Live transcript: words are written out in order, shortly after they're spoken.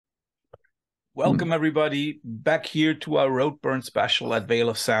Welcome, everybody, back here to our Roadburn special at Veil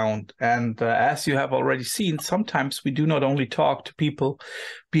of Sound. And as you have already seen, sometimes we do not only talk to people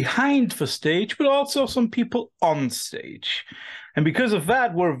behind the stage, but also some people on stage. And because of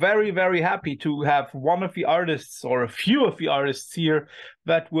that, we're very, very happy to have one of the artists, or a few of the artists here,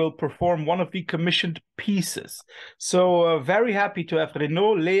 that will perform one of the commissioned pieces. So very happy to have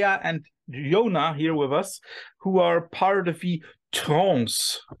Renaud, Leah, and Jonah here with us, who are part of the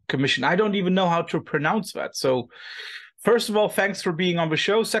Trounce commission. I don't even know how to pronounce that. So first of all, thanks for being on the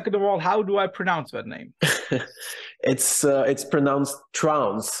show. Second of all, how do I pronounce that name? It's pronounced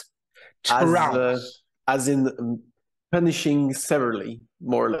Trounce. Trounce. As in punishing severely,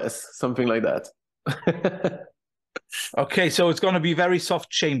 more or less, something like that. Okay, so it's going to be very soft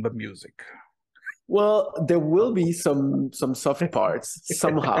chamber music. Well, there will be some soft parts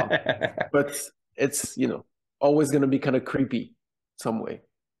somehow, but it's, always going to be kind of creepy some way.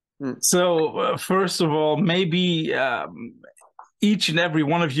 So first of all, maybe each and every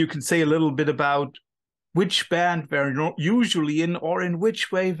one of you can say a little bit about which band they're usually in, or in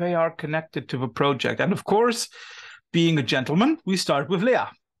which way they are connected to the project. And of course, being a gentleman, we start with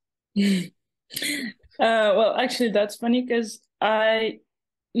Leah. Well, actually, that's funny because I've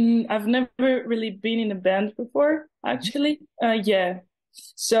never really been in a band before, actually. Yeah.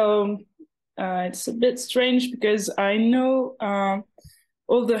 So it's a bit strange because I know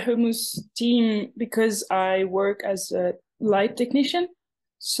all the hummus team because I work as a light technician.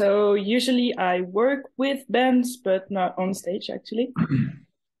 So usually I work with bands, but not on stage, actually.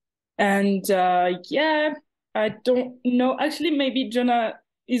 And yeah, I don't know. Actually, maybe Jonah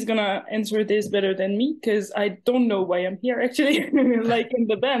is gonna answer this better than me because I don't know why I'm here, actually, like in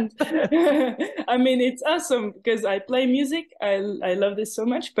the band. I mean, it's awesome because I play music. I love this so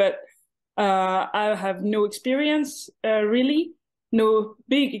much, but I have no experience, really, no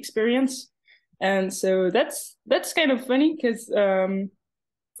big experience. And so that's kind of funny because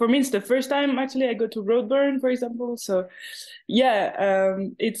for me, it's the first time actually I go to Roadburn, for example. So yeah,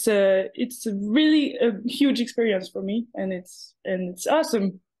 it's really a huge experience for me, and it's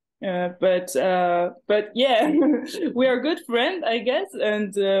awesome. But yeah, we are good friends, I guess,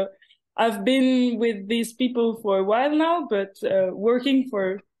 and I've been with these people for a while now, but working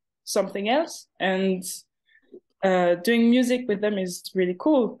for something else, and doing music with them is really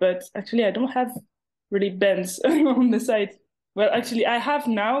cool. But actually, I don't have really bands on the side. Well, actually, I have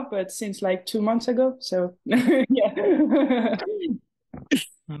now, but since like 2 months ago. So yeah.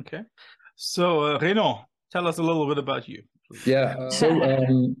 Okay. So Renaud, tell us a little bit about you. Yeah. So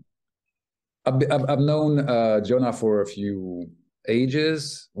I've known Jonah for a few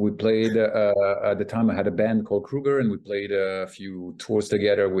ages. We played at the time I had a band called Kruger, and we played a few tours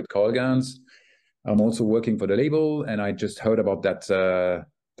together with Colgans. I'm also working for the label, and I just heard about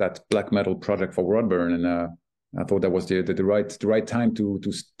that black metal project for Roadburn, and I thought that was the right time to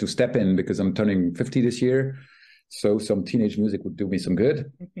step in because I'm turning 50 this year, so some teenage music would do me some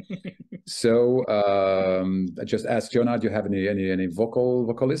good. So I just asked Jonah, do you have any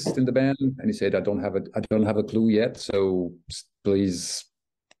vocalists in the band? And he said, I don't have a clue yet, so please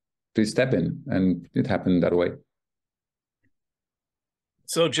step in, and it happened that way.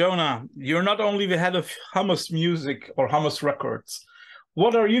 So Jonah, you're not only the head of Hummus Music or Hummus Records.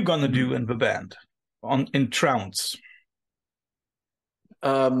 What are you gonna do in the band in Trounce?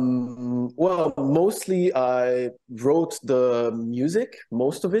 Well, mostly I wrote the music,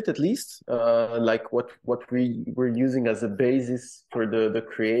 most of it at least, like what we were using as a basis for the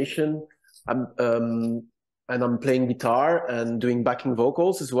creation. And I'm playing guitar and doing backing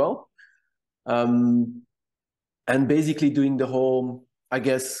vocals as well. And basically doing the whole, I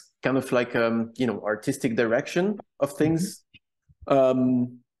guess, kind of like, artistic direction of things.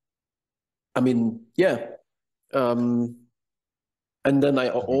 I mean, yeah. And then I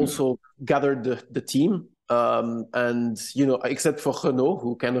also gathered the team, and except for Renaud,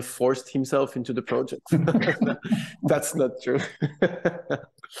 who kind of forced himself into the project. That's not true.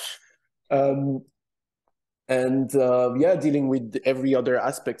 Yeah, dealing with every other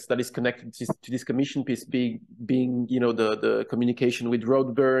aspect that is connected to this commission piece, being the communication with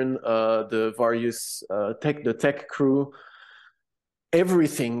Roadburn, the various tech crew.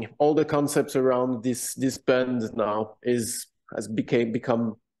 Everything, all the concepts around this band now has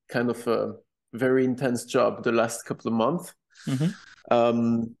become kind of a very intense job the last couple of months.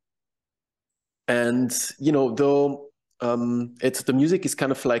 And though it's the music is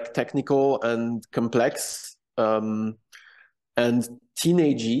kind of like technical and complex, and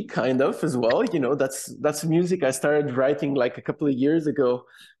teenagey kind of as well. That's music I started writing like a couple of years ago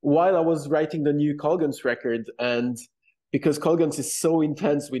while I was writing the new Colgans record, and because Colgans is so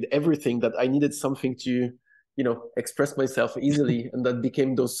intense with everything that I needed something to, you know, express myself easily, and that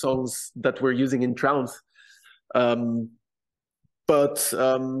became those songs that we're using in Trounce. But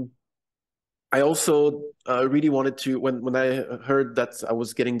I also really wanted to, when I heard that I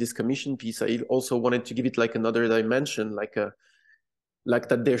was getting this commission piece, I also wanted to give it like another dimension, like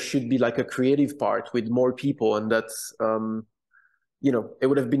that there should be like a creative part with more people, and that's you know, it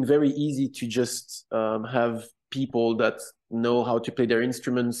would have been very easy to just have people that know how to play their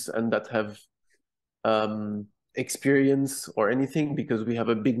instruments and that have experience or anything, because we have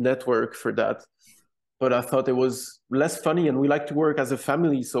a big network for that. But I thought it was less funny, and we like to work as a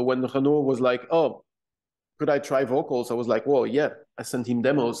family. So when Renaud was like, "Oh, could I try vocals?" I was like, "Well, yeah." I sent him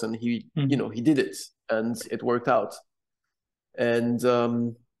demos, and he, you know, he did it, and it worked out. And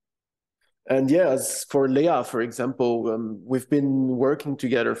yeah, as for Leah, for example, we've been working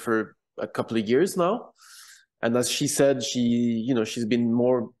together for a couple of years now, and as she said, she's been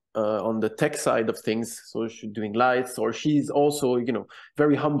more on the tech side of things, so she's doing lights, or she's also,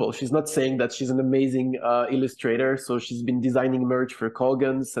 very humble. She's not saying that she's an amazing illustrator, so she's been designing merch for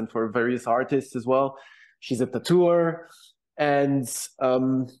Colgans and for various artists as well. She's a tattooer, and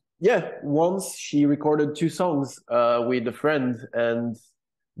once she recorded 2 songs with a friend, and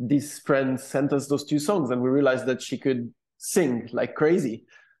this friend sent us those 2 songs, and we realized that she could sing like crazy,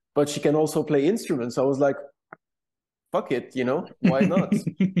 but she can also play instruments. I was like, fuck it, why not?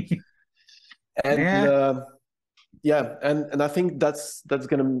 And and I think that's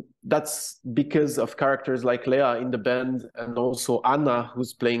because of characters like Leah in the band, and also Anna,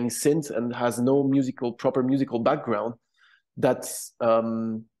 who's playing synth and has no proper musical background. That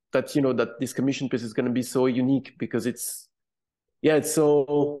this commission piece is going to be so unique, because it's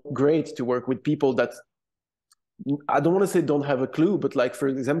so great to work with people that, I don't want to say don't have a clue, but like, for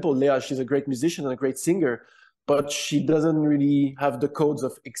example, Leah, she's a great musician and a great singer, but she doesn't really have the codes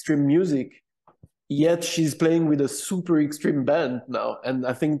of extreme music, yet she's playing with a super extreme band now. And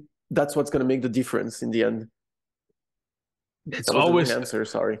I think that's what's going to make the difference in the end. It's always answer,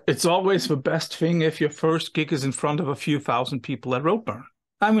 sorry. It's always the best thing if your first gig is in front of a few thousand people at Roadburn.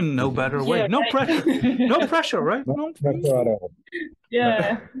 I mean, no better way. No pressure. No pressure, right? No pressure at all.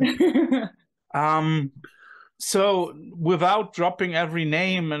 Yeah. So without dropping every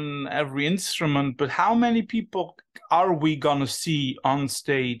name and every instrument, but how many people are we gonna see on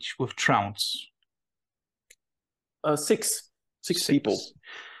stage with Trounce? 6 people.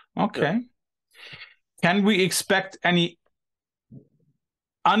 Okay. Yeah. Can we expect any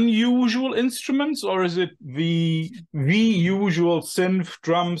unusual instruments, or is it the usual synth,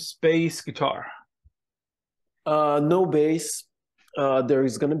 drums, bass, guitar? No bass. There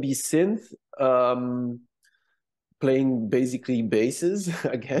is going to be synth, playing basically basses,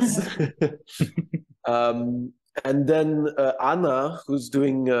 I guess. And then Anna, who's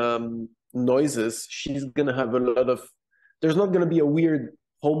doing noises, she's going to have a lot of... There's not going to be a weird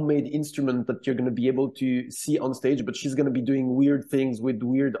homemade instrument that you're going to be able to see on stage, but she's going to be doing weird things with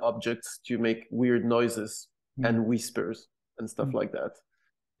weird objects to make weird noises and whispers and stuff like that.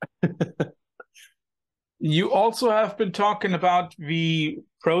 You also have been talking about the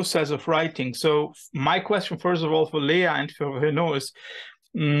process of writing. So my question, first of all, for Leah and for Renaud is,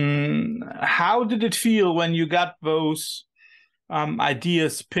 how did it feel when you got those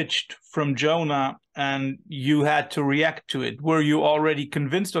ideas pitched from Jonah and you had to react to it? Were you already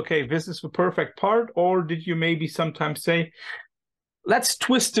convinced, okay, this is the perfect part, or did you maybe sometimes say, let's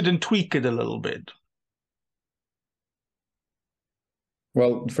twist it and tweak it a little bit?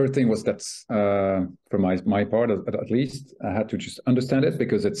 Well, the first thing was that, for my part, at least, I had to just understand it,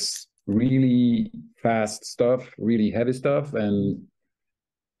 because it's really fast stuff, really heavy stuff. And,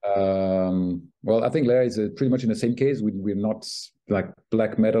 well, I think Leia is pretty much in the same case. We're not like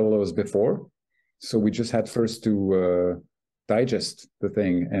black metal as before. So we just had first to digest the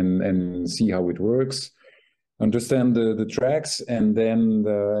thing and see how it works, understand the tracks, and then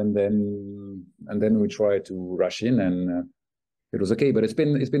we try to rush in, and it was okay. But it's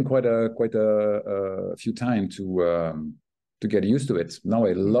been quite a few times to get used to it. Now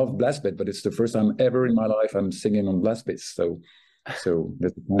I love blast beat, but it's the first time ever in my life I'm singing on blast beats. So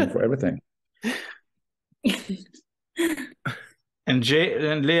there's a time for everything. And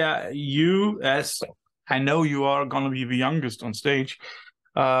Leah, you, as I know you are going to be the youngest on stage,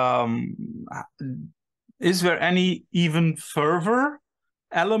 is there any even further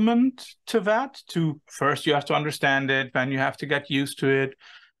element to that? To first you have to understand it, then you have to get used to it.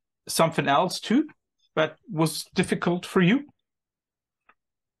 Something else too that was difficult for you?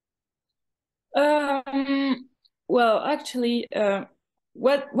 Well, actually,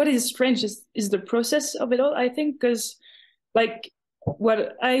 what is strange is the process of it all, I think, because like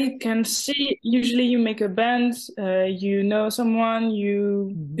what I can see, usually you make a band, you know someone,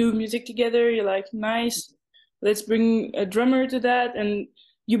 you do music together, you're like, nice, let's bring a drummer to that, and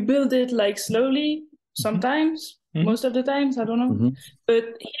you build it like slowly, sometimes, most of the times, I don't know. But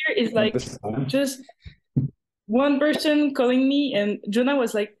here is like just one person calling me, and Jonah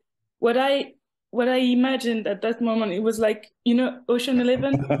was like, what I imagined at that moment, it was like, you know, Ocean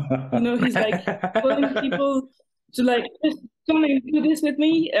 11, you know, he's like calling people to like, just come and do this with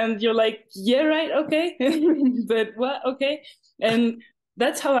me, and you're like, yeah, right, okay. But what, okay. And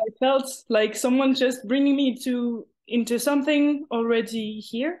that's how I felt, like someone just bringing me into something already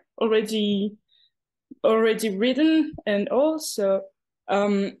here, already written. And also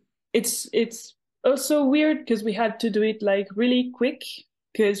it's also weird because we had to do it like really quick,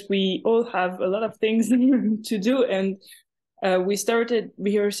 because we all have a lot of things to do, and we started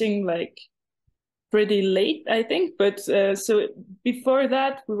rehearsing like pretty late, I think. But so before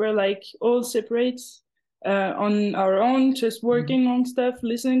that, we were like all separate on our own, just working on stuff,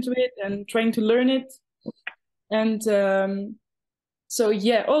 listening to it, and trying to learn it. And so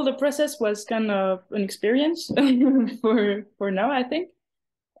yeah, all the process was kind of an experience for now, I think.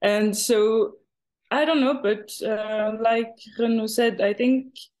 And so I don't know, but like Renaud said, I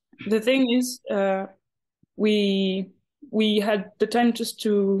think the thing is we had the time just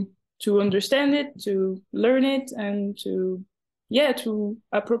to understand it, to learn it, and to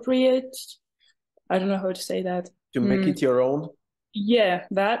appropriate. I don't know how to say that. To make it your own. Yeah,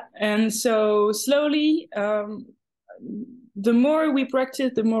 that. And so slowly, the more we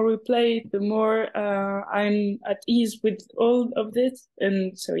practice, the more we play, the more I'm at ease with all of this.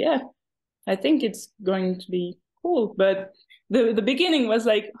 And so, yeah, I think it's going to be cool. But the beginning was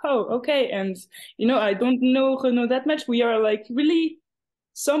like, oh, okay. And, you know, I don't know Renaud that much. We are like really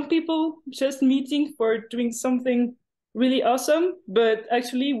some people just meeting for doing something really awesome. But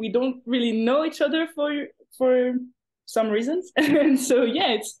actually, we don't really know each other for some reasons. And so,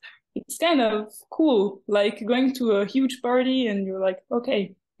 yeah, it's kind of cool, like going to a huge party and you're like,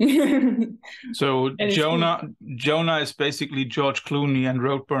 okay. So Jonah is basically George Clooney and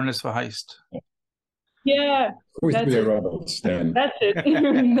Roadburn is the heist. Yeah, that's it. That's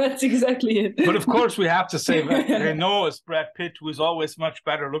it. That's exactly it. But of course, we have to say that Renaud is Brad Pitt, who is always much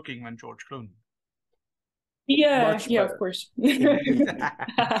better looking than George Clooney. Yeah, of course.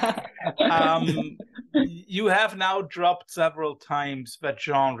 You have now dropped several times that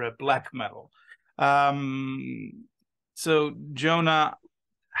genre, black metal. So, Jonah,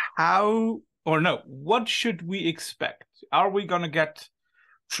 what should we expect? Are we going to get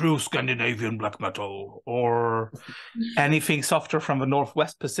true Scandinavian black metal or anything softer from the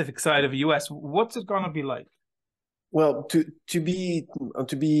Northwest Pacific side of the US? What's it going to be like? Well, to be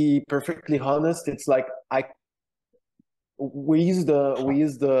perfectly honest, it's like we use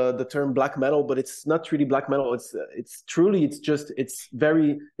the term black metal, but it's not really black metal. It's pretty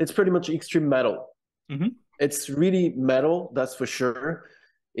much extreme metal. It's really metal, that's for sure.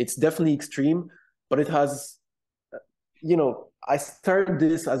 It's definitely extreme, but it has, you know, I started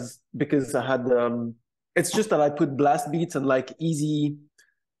this because I had it's just that I put blast beats and like easy.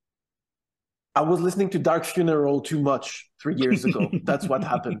 I was listening to Dark Funeral too much 3 years ago. That's what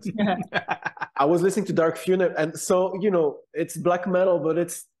happened. I was listening to Dark Funeral, and so, you know, it's black metal, but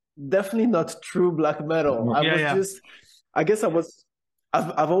it's definitely not true black metal. I've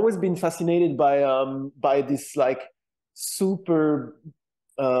always been fascinated by this like super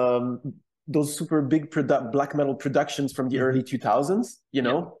those super big black metal productions from the early 2000s. You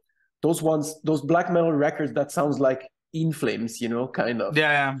know, those black metal records that sounds like In Flames. You know, kind of.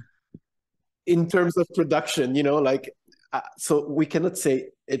 Yeah. In terms of production, you know, like, so we cannot say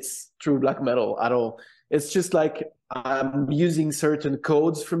it's true black metal at all. It's just like I'm using certain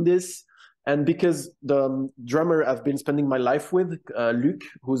codes from this. And because the drummer I've been spending my life with, Luc,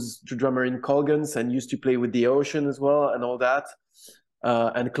 who's the drummer in Colgans and used to play with The Ocean as well and all that,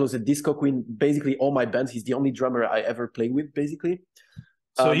 and Closet Disco Queen, basically all my bands, he's the only drummer I ever play with, basically.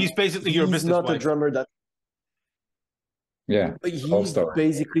 So he's basically your business wife. He's not a drummer that... Yeah, he's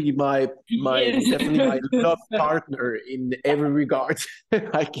basically my definitely my love partner in every regard.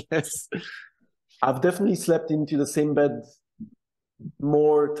 I guess I've definitely slept into the same bed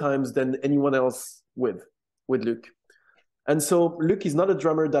more times than anyone else with Luc. And so Luc is not a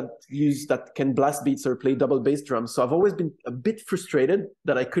drummer that can blast beats or play double bass drums. So I've always been a bit frustrated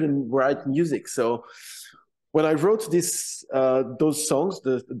that I couldn't write music. So when I wrote those songs,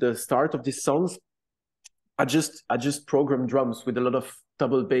 the start of these songs, I just programmed drums with a lot of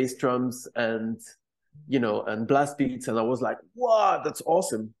double bass drums and, you know, and blast beats, and I was like, wow, that's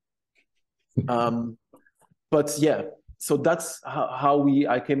awesome. But yeah, so that's how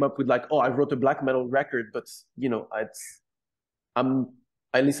I came up with like, oh, I wrote a black metal record, but you know,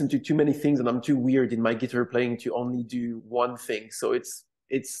 I listen to too many things and I'm too weird in my guitar playing to only do one thing. So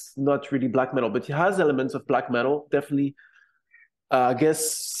it's not really black metal, but it has elements of black metal, definitely. I guess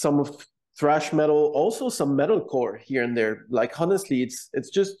some of thrash metal, also some metalcore here and there. Like honestly, it's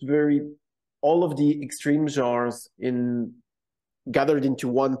just very all of the extreme genres gathered into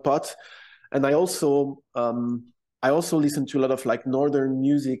one pot. And I also listen to a lot of like northern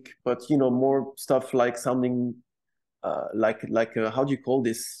music, but you know, more stuff like sounding like how do you call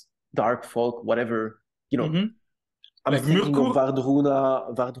this, dark folk, whatever, you know. Mm-hmm. I'm Like thinking of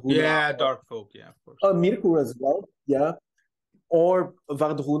Vardruna. Vardruna. Yeah, dark folk, yeah, of course. Mirkur as well, yeah, or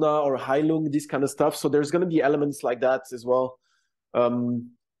Vardruna or Heilung, this kind of stuff. So there's going to be elements like that as well.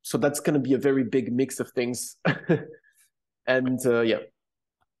 So that's going to be a very big mix of things. And yeah.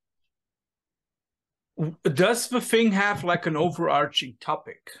 Does the thing have like an overarching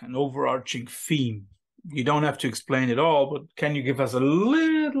topic, an overarching theme? You don't have to explain it all, but can you give us a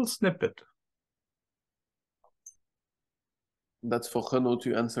little snippet? That's for Renaud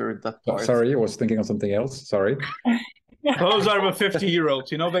to answer that part. Oh, sorry, I was thinking of something else. Sorry. Those are the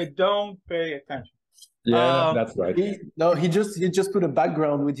 50-year-olds, you know, they don't pay attention. Yeah, that's right. He just put a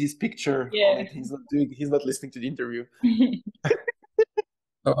background with his picture. Yeah. He's not listening to the interview.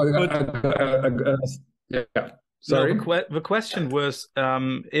 Yeah. Sorry. No, the question was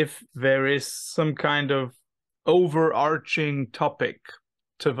if there is some kind of overarching topic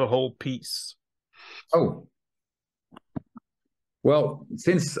to the whole piece. Oh. Well,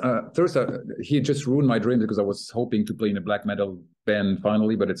 since first he just ruined my dream because I was hoping to play in a black metal band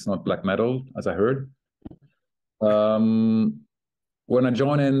finally, but it's not black metal, as I heard. When I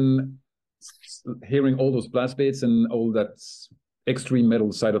joined in, hearing all those blast beats and all that extreme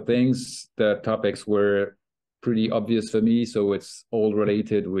metal side of things, the topics were pretty obvious for me. So it's all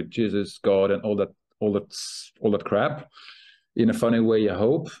related with Jesus, God, and all that crap, in a funny way, I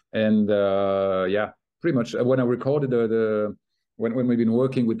hope. And yeah, pretty much when I recorded when we've been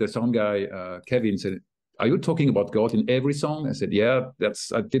working with the sound guy, Kevin said, "Are you talking about God in every song?" I said, "Yeah,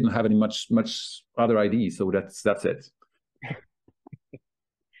 I didn't have any much other ideas, so that's it."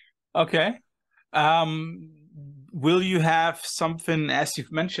 Okay. Will you have something, as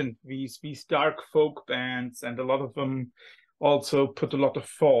you've mentioned, these dark folk bands, and a lot of them also put a lot of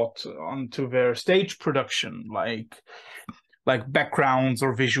thought onto their stage production, like backgrounds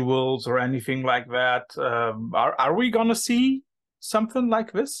or visuals or anything like that? Are we gonna see something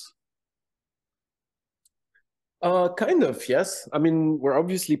like this? Kind of, yes. I mean, we're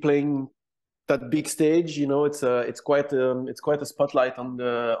obviously playing that big stage, you know. It's quite a spotlight on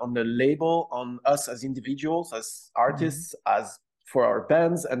the label, on us as individuals, as artists, as for our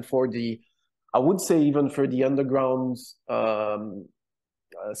bands, and for I would say even for the underground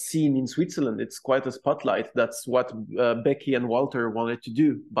scene in Switzerland. It's quite a spotlight. That's what Becky and Walter wanted to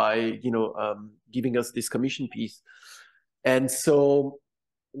do by, you know, giving us this commission piece. And so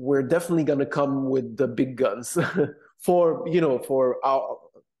we're definitely going to come with the big guns for, you know, for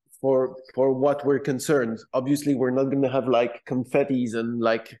what we're concerned. Obviously, we're not going to have like confettis and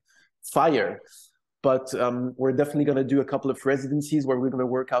like fire, but we're definitely going to do a couple of residencies where we're going to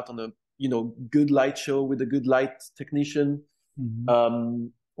work out on a, you know, good light show with a good light technician.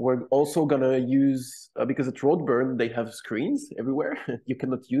 We're also going to use, because at Roadburn, they have screens everywhere. You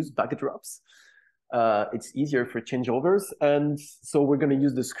cannot use backdrops. It's easier for changeovers. And so we're going to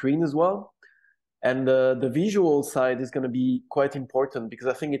use the screen as well. And the visual side is going to be quite important because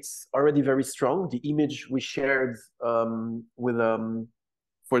I think it's already very strong. The image we shared with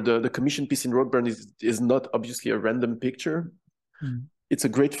for the commission piece in Roadburn is not obviously a random picture. It's a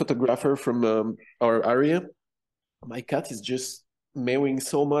great photographer from our area. My cat is just meowing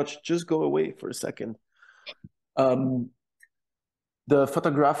so much. Just go away for a second. The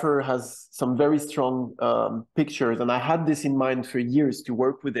photographer has some very strong pictures, and I had this in mind for years to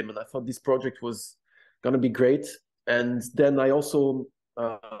work with him, and I thought this project was going to be great. And then I also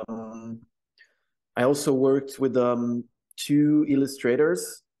worked with two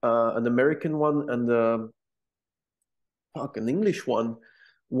illustrators, an American one and an English one.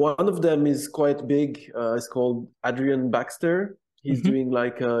 One of them is quite big. It's called Adrian Baxter. He's doing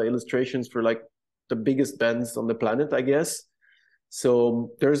like illustrations for like the biggest bands on the planet, I guess.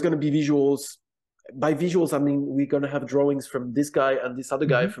 So there's going to be visuals. By visuals, I mean we're going to have drawings from this guy and this other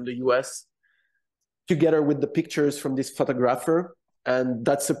guy from the US together with the pictures from this photographer. And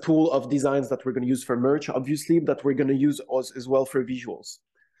that's a pool of designs that we're going to use for merch, obviously, that we're going to use as well for visuals.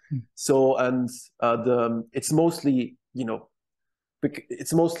 So, and it's mostly, you know,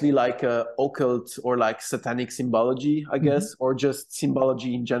 it's mostly like occult or like satanic symbology, I guess, or just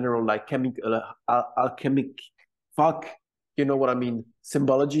symbology in general, like alchemic, fuck, you know what I mean?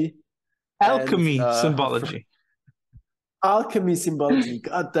 Symbology. Alchemy symbology. Alchemy symbology.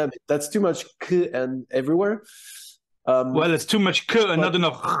 God damn it. That's too much k and everywhere. Well, it's too much k and not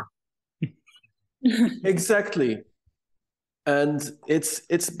enough. Exactly. And it's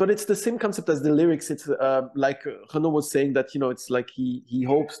the same concept as the lyrics. It's like Renaud was saying that, you know, it's like he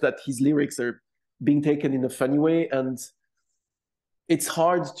hopes that his lyrics are being taken in a funny way, and it's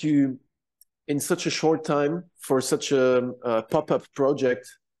hard to, in such a short time, for such a pop-up project,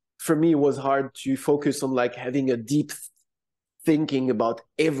 for me it was hard to focus on like having a deep thinking about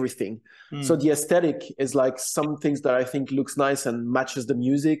everything. So the aesthetic is like some things that I think looks nice and matches the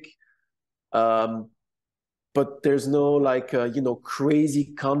music, but there's no like you know,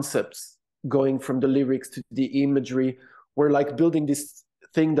 crazy concepts going from the lyrics to the imagery. We're like building this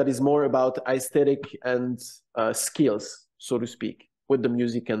thing that is more about aesthetic and skills, so to speak, with the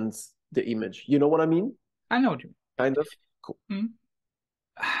music and the image. You know what I mean? I know what you mean. Kind of. Cool.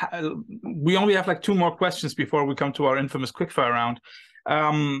 We only have like 2 more questions before we come to our infamous quickfire round.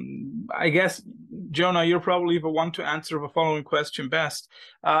 I guess, Jonah, you're probably the one to answer the following question best.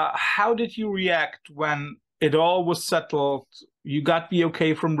 How did you react when it all was settled? You got the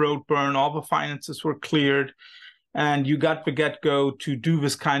okay from Roadburn, all the finances were cleared, and you got the get-go to do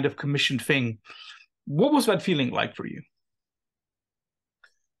this kind of commission thing. What was that feeling like for you?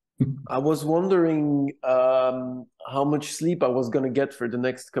 I was wondering how much sleep I was going to get for the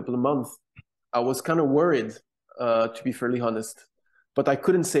next couple of months. I was kind of worried, to be fairly honest, but I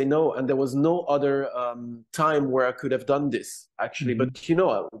couldn't say no. And there was no other time where I could have done this, actually. But, you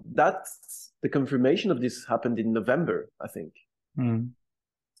know, the confirmation of this happened in November, I think.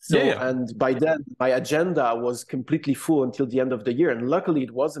 So, yeah. And by then, my agenda was completely full until the end of the year. And luckily,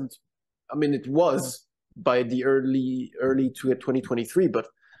 it wasn't. I mean, it was by the early to 2023, but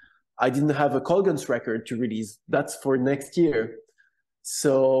I didn't have a Colgans record to release. That's for next year.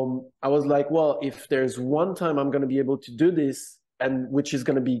 So I was like, well, if there's one time I'm going to be able to do this, and which is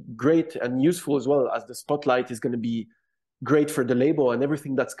going to be great and useful as well, as the spotlight is going to be great for the label and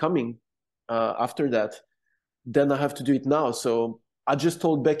everything that's coming after that, then I have to do it now. So I just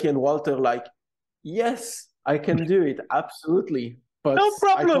told Becky and Walter, like, yes, I can do it. Absolutely. But no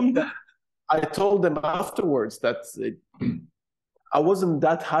problem. I told them afterwards that I wasn't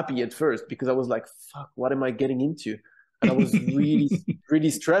that happy at first, because I was like, fuck, what am I getting into? And I was really, really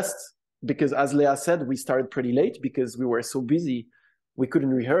stressed because, as Leah said, we started pretty late because we were so busy. We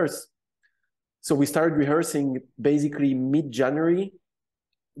couldn't rehearse. So we started rehearsing basically mid-January,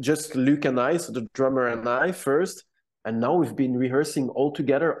 just Luc and I, so the drummer and I first. And now we've been rehearsing all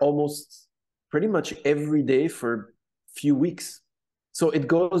together almost pretty much every day for a few weeks. So it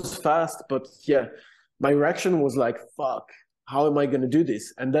goes fast, but yeah, my reaction was like, fuck, how am I going to do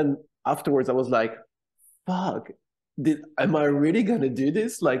this? And then afterwards I was like, fuck, am I really going to do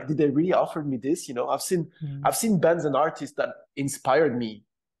this? Like, did they really offer me this? You know, I've seen bands and artists that inspired me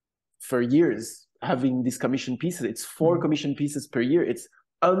for years having these commission pieces. It's 4 commission pieces per year. It's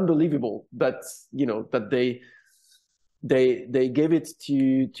unbelievable that, you know, that they gave it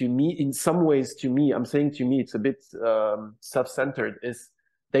to me. In some ways, to me, I'm saying to me, it's a bit self-centered, is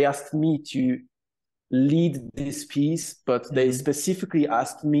they asked me to lead this piece, but they specifically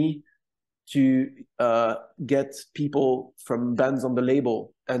asked me to get people from bands on the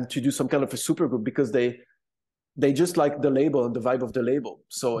label and to do some kind of a super group, because they just like the label and the vibe of the label.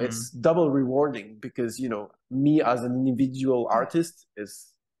 So it's double rewarding, because, you know, me as an individual artist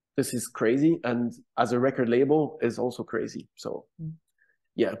this is crazy, and as a record label is also crazy. So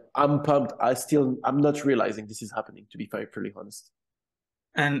yeah, I'm pumped. I'm not realizing this is happening, to be fairly honest.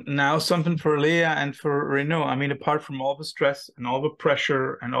 And now something for Leah and for Renaud. I mean, apart from all the stress and all the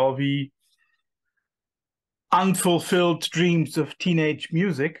pressure and all the unfulfilled dreams of teenage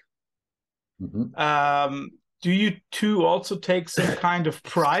music, do you two also take some kind of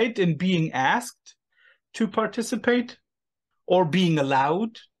pride in being asked to participate or being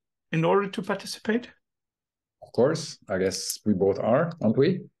allowed in order to participate? Of course, I guess we both are, aren't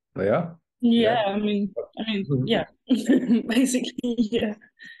we, Leah? Yeah, I mean, yeah, basically, yeah.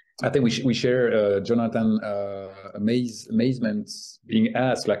 I think we share Jonathan amazement being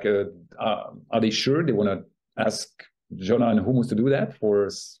asked, like, are they sure they want to ask Jonah and Hummus to do that for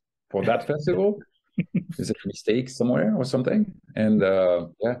that festival? Is it a mistake somewhere or something? And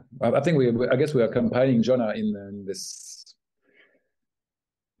yeah, I think I guess we are compiling Jonah in this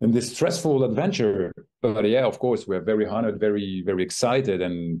stressful adventure. But yeah, of course, we're very honored, very, very excited,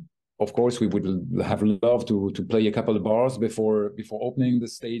 and of course, we would have loved to play a couple of bars before opening the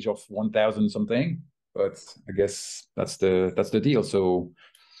stage of 1,000 something. But I guess that's the deal. So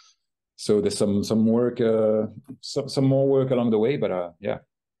there's some work, some more work along the way. But yeah,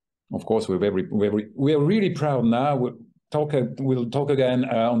 of course, we're really proud now. We'll talk again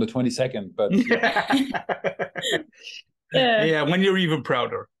on the 22nd. But yeah, when you're even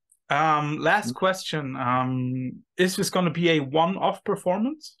prouder. Last question. Is this going to be a one-off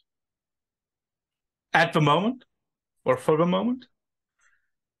performance at the moment or for the moment?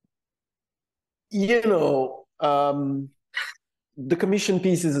 You know, the commission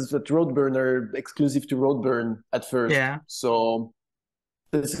pieces at Roadburn are exclusive to Roadburn at first. Yeah. So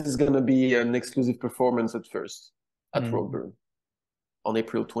this is going to be an exclusive performance at first at Roadburn on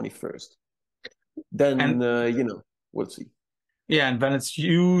April 21st. Then, you know, we'll see. Yeah, and then it's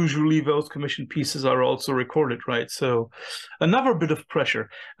usually those commission pieces are also recorded, right? So another bit of pressure.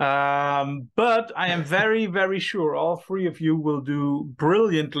 But I am very, very sure all three of you will do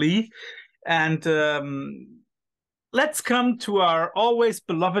brilliantly. And let's come to our always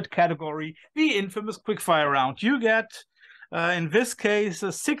beloved category, the infamous quickfire round. You get, in this case,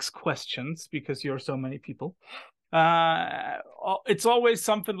 6 questions because you're so many people. It's always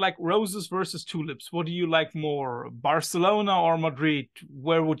something like roses versus tulips. What do you like more, Barcelona or Madrid?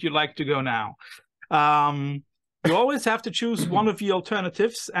 Where would you like to go now? You always have to choose one of the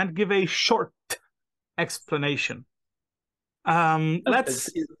alternatives and give a short explanation. Let's.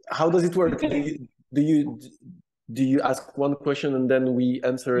 How does it work? Do you ask one question and then we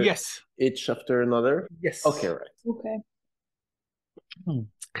answer it each after another? Yes. Okay, right. Okay.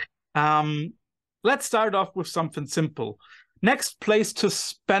 Let's start off with something simple. Next place to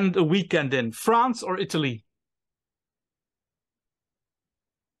spend a weekend in, France or Italy?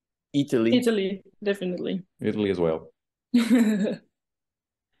 Italy. Italy, definitely. Italy as well.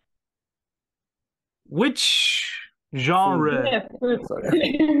 Which genre? Yeah,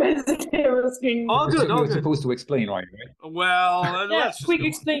 basically, I was thinking... All good, all You're good. supposed to explain, right? Well, yeah, let's quick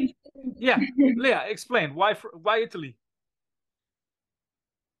explain. Yeah, Leah, explain. Why Italy?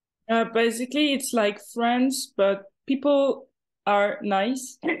 Basically, it's like France, but people are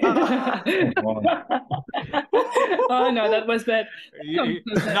nice. Oh no, that was bad.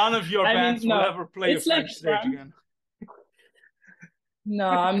 None of your bands will ever play a French stage again. No,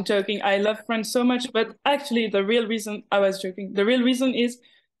 I'm joking. I love France so much, but actually the real reason, I was joking. The real reason is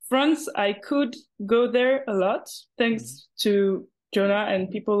France, I could go there a lot thanks to Jonah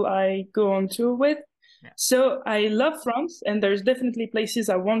and people I go on tour with. Yeah. So I love France, and there's definitely places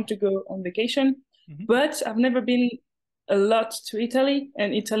I want to go on vacation, but I've never been a lot to Italy,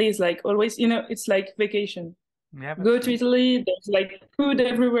 and Italy is like always, you know, it's like vacation. Yeah, go to Italy, there's like food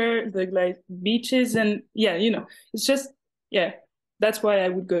everywhere, there's like beaches, and yeah, you know, it's just, yeah, that's why I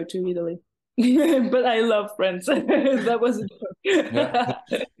would go to Italy. But I love France. That was a joke. Yeah.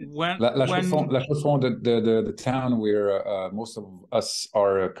 La Chaux-de-Fonds, the town where most of us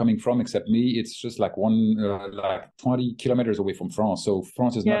are coming from, except me, it's just like like 20 kilometers away from France. So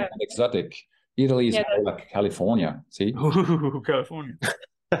France is not exotic. Italy is more like California. See? Ooh, California.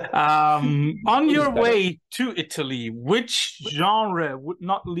 On your way to Italy, which genre would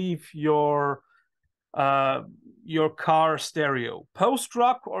not leave your car stereo? Post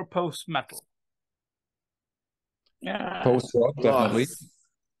rock or post metal? Post rock, definitely.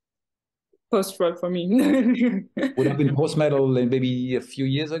 Post rock for me. Would have been post metal maybe a few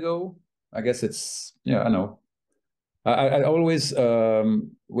years ago. I guess it's, yeah, I know. I always,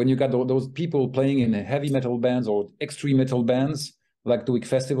 when you got those people playing in heavy metal bands or extreme metal bands, like the Week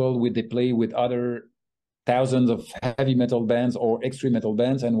Festival, where they play with other thousands of heavy metal bands or extreme metal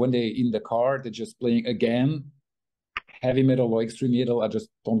bands, and when they're in the car, they're just playing again heavy metal or extreme metal. I just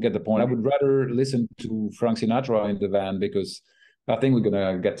don't get the point. I would rather listen to Frank Sinatra in the van, because I think we're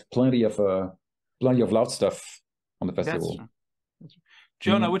gonna get plenty of loud stuff on the festival. That's true.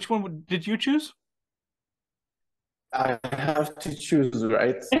 Jonah, which one did you choose? I have to choose,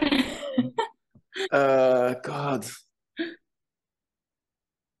 right? God.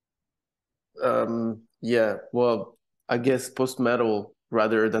 Yeah, well, I guess post metal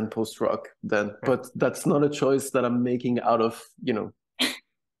rather than post rock then, but that's not a choice that I'm making out of, you know,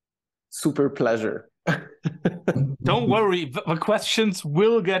 super pleasure. Don't worry, the questions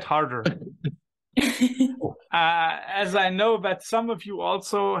will get harder. As I know that some of you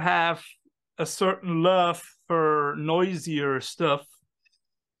also have a certain love for noisier stuff.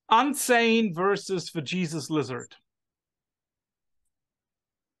 Unsane versus the Jesus Lizard.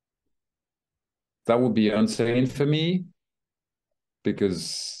 That would be Unsane for me.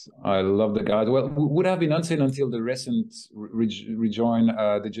 because I love the guys. Well, would have been Unsane until the recent rejoin.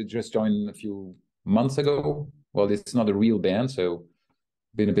 They just joined a few months ago. Well, it's not a real band, so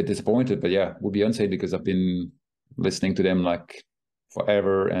been a bit disappointed. But yeah, would be Unsane because I've been listening to them like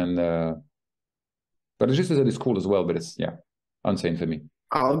forever, and but it's just that it's cool as well. But it's Unsane for me.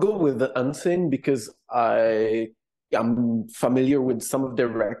 I'll go with the Unsane because I'm familiar with some of their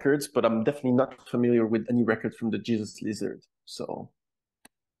records, but I'm definitely not familiar with any records from the Jesus Lizard. So,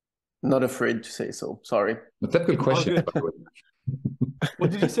 not afraid to say so. Sorry. A difficult question. By the way.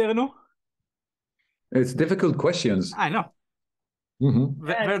 What did you say, Renaud? It's difficult questions. I know. Mm-hmm.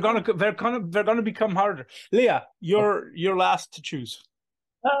 They're gonna become harder. Leah, you're last to choose.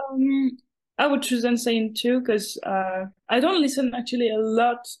 I would choose Unsane too, because I don't listen actually a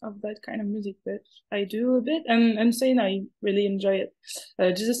lot of that kind of music, but I do a bit. And Unsane, I really enjoy it.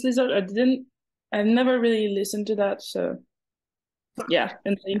 Jesus Lizard, I've never really listened to that, so yeah,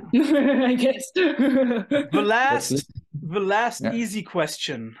 Unsane, I guess. The last easy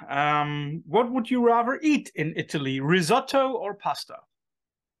question. What would you rather eat in Italy, risotto or pasta?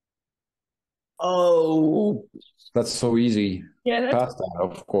 Oh, that's so easy. Yeah, pasta,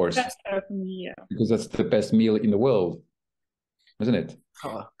 of course. Pasta for me, yeah. Because that's the best meal in the world, isn't it?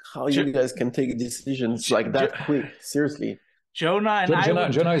 How you guys can take decisions like that quick? Seriously. Jonah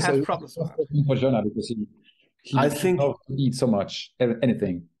and Jonah is have problems for Jonah because he I think loves to eat so much,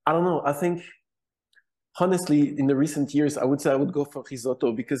 anything. I don't know. I think honestly, in the recent years, I would say I would go for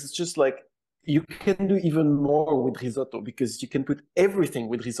risotto because it's just like you can do even more with risotto because you can put everything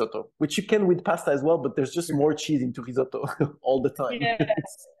with risotto, which you can with pasta as well, but there's just more cheese into risotto all the time.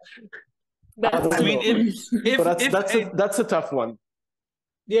 Yes. That's a tough one.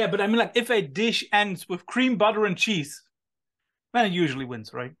 Yeah, but I mean, like, if a dish ends with cream, butter, and cheese, then it usually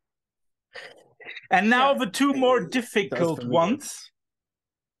wins, right? And now the two more difficult ones,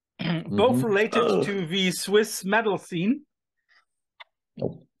 both related to the Swiss metal scene.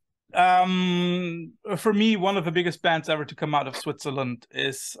 For me, one of the biggest bands ever to come out of Switzerland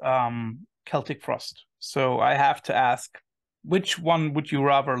is Celtic Frost. So I have to ask, which one would you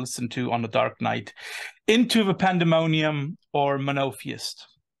rather listen to on a dark night? Into the Pandemonium or Monotheist?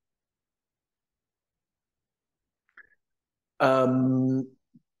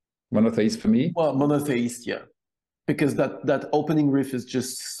 Monotheist for me. Well, Monotheist, yeah, because that opening riff is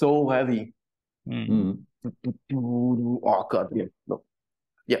just so heavy. Oh God, yeah, no.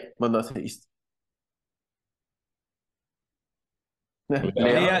 Yeah, Monotheist.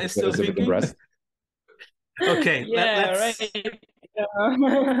 Leah is still thinking. Okay. Yeah, right.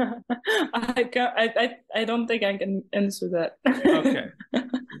 I don't think I can answer that. Okay. I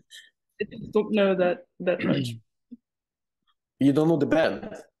don't know that much. You don't know the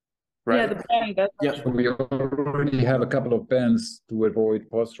band, right? Yeah, the band. Yeah. We already have a couple of bands to avoid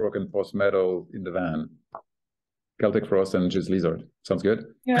post-rock and post-metal in the van. Celtic Frost and Jesus Lizard. Sounds good?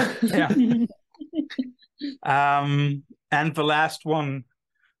 Yeah. And the last one,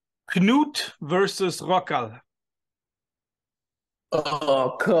 Knut versus Rockall.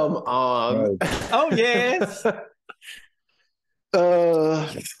 Oh, come on. Right. Oh, yes.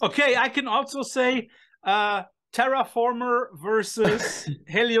 Okay, I can also say Terraformer versus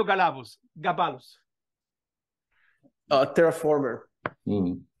Heliogabalus. Terraformer.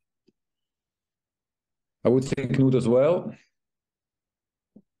 I would say Knut as well.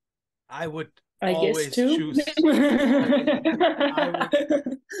 I would I always guess too. choose.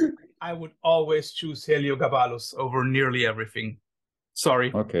 I would always choose Heliogabalus over nearly everything.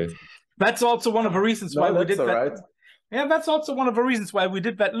 Sorry. Okay. That's also one of the reasons why we did that. Right. Yeah, that's also one of the reasons why we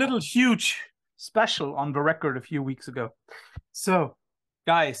did that little huge special on the record a few weeks ago. So,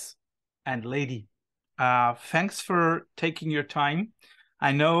 guys and lady, thanks for taking your time.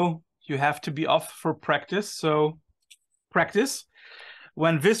 I know you have to be off for practice, so practice.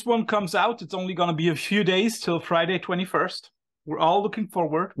 When this one comes out, it's only going to be a few days till Friday 21st. We're all looking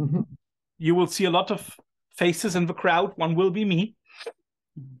forward. You will see a lot of faces in the crowd. One will be me.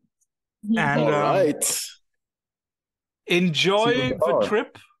 And all right. Enjoy the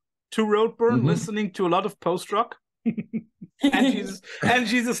trip to Roadburn, listening to a lot of post-rock and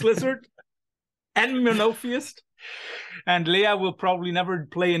Jesus Lizard and Monotheist. And Leah will probably never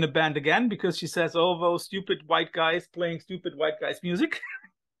play in a band again because she says, oh, those stupid white guys playing stupid white guys music.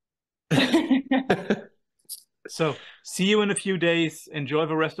 So see you in a few days. Enjoy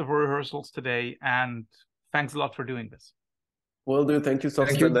the rest of our rehearsals today. And thanks a lot for doing this. Will do. Thank you so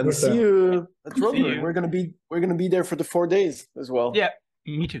much. And see you at Roadburn. We're gonna be there for the 4 days as well. Yeah,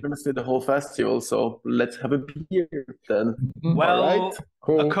 me too. We're gonna stay the whole festival, so let's have a beer then. Well, all right.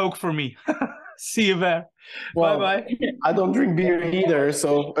 Cool. A Coke for me. See you there. Well, Bye-bye. I don't drink beer either,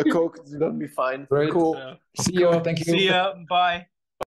 so a Coke is gonna be fine. Great. Cool. See you. Thank you. See ya. Bye.